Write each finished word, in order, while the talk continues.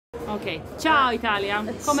Ok, ciao Italia,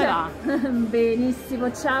 come va? Benissimo,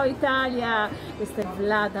 ciao Italia, questa è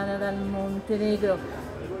Vladana dal Montenegro,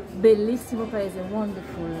 bellissimo paese,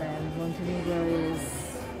 wonderful land. Montenegro is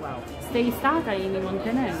wow. Sei stata in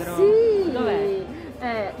Montenegro? Sì! Dov'è?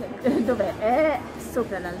 Dov'è? È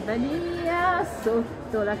sopra l'Albania,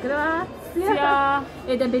 sotto la Croazia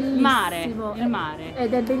ed è bellissimo. Il mare.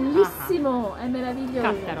 Ed è bellissimo, è meraviglioso.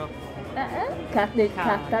 Cattaro.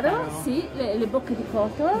 Cattaro, sì, le bocche di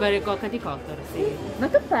Kotor. Le bocche di Kotor, sì. Ma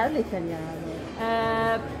tu parli italiano?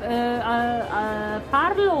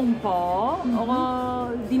 Parlo un po',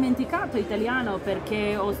 ho dimenticato italiano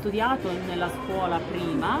perché ho studiato nella scuola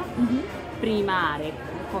primaria,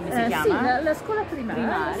 come si chiama? Sì, la scuola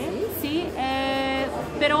primaria. Sì,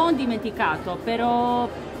 però ho dimenticato, però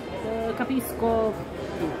capisco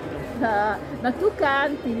tutto. Ma tu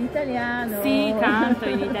canti in italiano? Sì, canto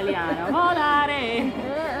in italiano. Volare!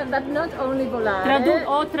 But not only volare.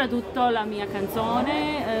 Ho tradotto la mia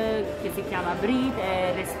canzone che si chiama Breathe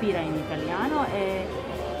e respira in italiano e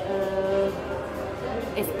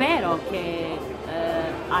spero che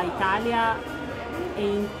a Italia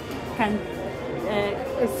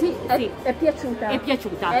sì, è piaciuta. È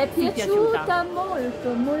piaciuta. È piaciuta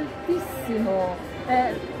molto, moltissimo.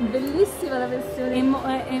 È bellissima la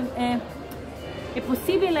versione. È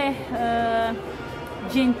possibile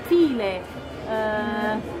gentile,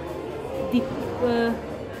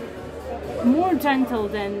 more gentle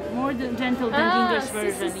than English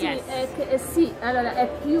version, sì, yes. Sì, allora è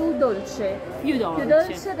più dolce. Più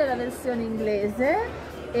dolce della versione inglese.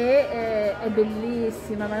 E è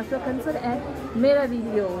bellissima, ma la tua canzone è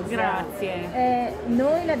meravigliosa. Grazie.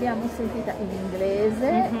 Noi l'abbiamo sentita in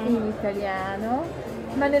inglese, in italiano,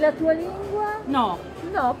 ma nella tua lingua? No.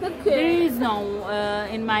 No, perché? There is no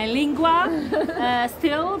in my lingua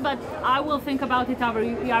still, but I will think about it after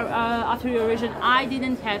Eurovision. I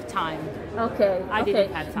didn't have time. Okay. I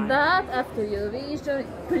didn't have time. But after Eurovision,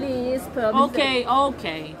 please promise.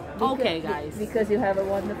 Okay, guys. Because you have a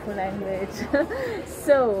wonderful language.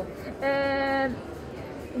 So,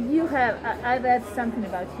 you have. I've read something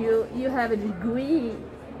about you. You have a degree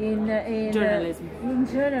in journalism. In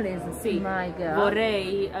journalism. Sì. My God.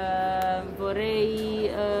 Vorrei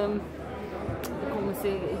come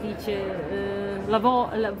si dice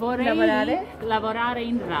lavorare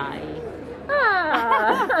in Rai.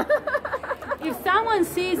 Ah. If someone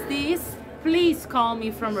sees this, please call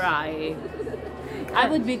me from Rai. I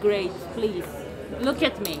would be great, please. Look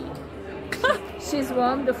at me. She's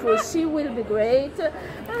wonderful. She will be great.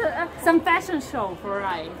 Some fashion show for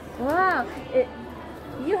Rai. Wow.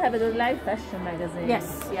 You have a live fashion magazine.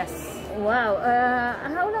 Yes. Wow.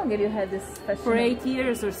 How long have you had this fashion? For 8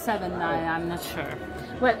 years or 7, I'm not sure.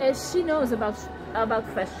 Well, she knows about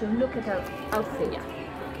fashion. Look at her outfit. Yeah.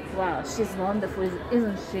 Wow, she's wonderful,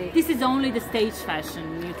 isn't she? This is only the stage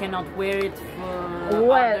fashion. You cannot wear it for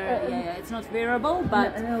it's not wearable,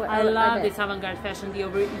 but I love this avant-garde fashion. The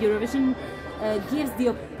Eurovision gives the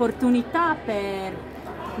opportunità per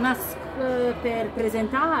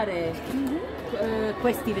presentare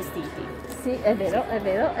questi vestiti. Sì, è vero.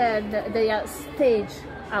 And they are stage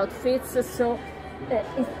outfits, so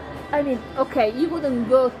I mean, okay, you wouldn't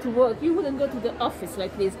go to work, you wouldn't go to the office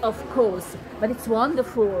like this, of course, but it's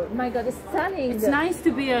wonderful. My God, it's stunning. It's nice to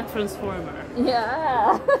be a transformer.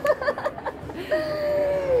 Yeah.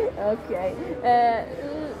 Okay.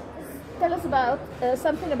 Tell us about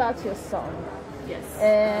something about your song. Yes.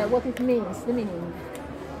 What it means, the meaning.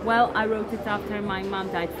 Well, I wrote it after my mom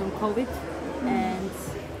died from COVID, and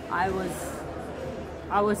I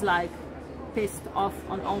was like pissed off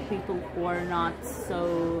on all people who are not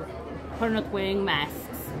wearing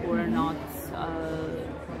masks, who are not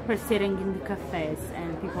sitting in the cafes,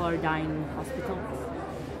 and people are dying in hospitals.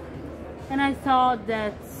 And I thought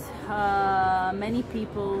that many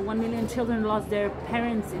people, 1 million children lost their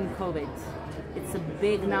parents in COVID. It's a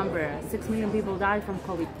big number. 6 million people died from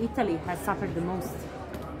COVID. Italy has suffered the most.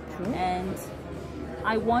 True. And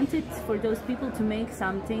I wanted for those people to make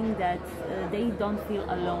something that they don't feel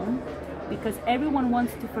alone, because everyone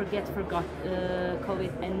wants to forget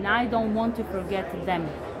COVID, and I don't want to forget them,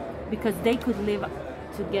 because they could live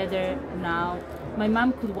together now. My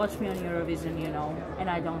mom could watch me on Eurovision, you know, and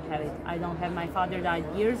I don't have it. I don't have. My father died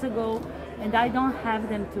years ago, and I don't have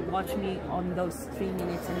them to watch me on those 3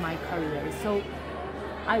 minutes in my career. So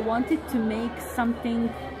I wanted to make something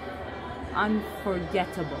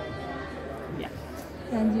unforgettable. Yeah.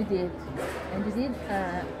 And you did.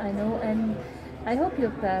 I know, and I hope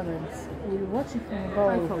your parents will watch it from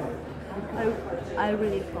home. I hope. I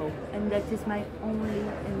really hope, and that is my only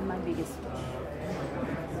and my biggest wish.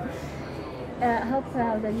 How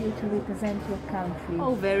proud are you to represent your country?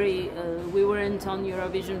 Oh, very. We weren't on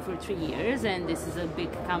Eurovision for 3 years, and this is a big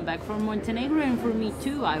comeback for Montenegro and for me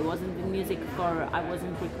too. I wasn't in music I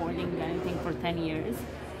wasn't recording anything for 10 years.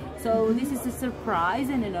 So this is a surprise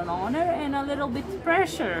and an honor and a little bit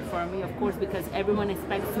pressure for me, of course, because everyone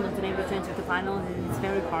expects Montenegro to enter the final, and it's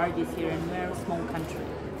very hard this year, and we're a small country.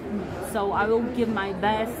 So I will give my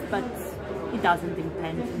best, but it doesn't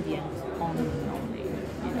depend in the end on me only,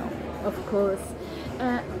 you know. Of course.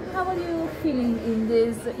 How are you feeling in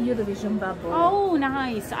this Eurovision bubble? Oh,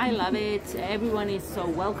 nice! I love it. Everyone is so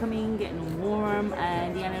welcoming and warm,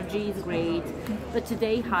 and the energy is great. But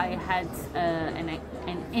today I had an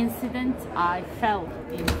incident. I fell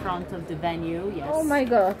in front of the venue. Yes. Oh my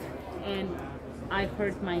God! And I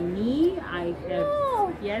hurt my knee. I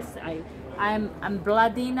have yes. I'm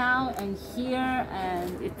bloody now and here, and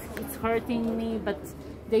it's hurting me. But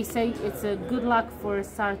they say it's a good luck for a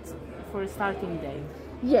starting day.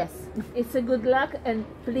 Yes, it's a good luck, and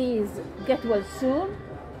please get well soon.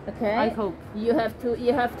 Okay. I hope. You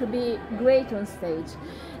have to be great on stage.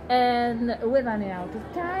 And we're running out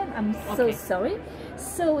of time. I'm so sorry.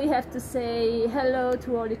 So we have to say hello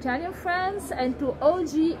to all Italian friends and to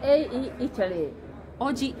OGAE Italy.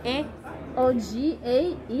 OGAE?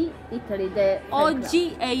 OGAE Italy.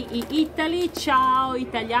 OGAE Italy, ciao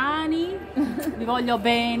italiani, vi voglio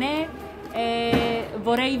bene e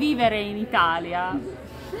vorrei vivere in Italia.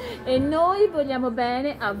 E noi vogliamo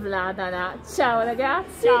bene a Vladana. Ciao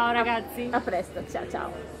ragazzi. Ciao ragazzi. A presto, ciao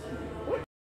ciao.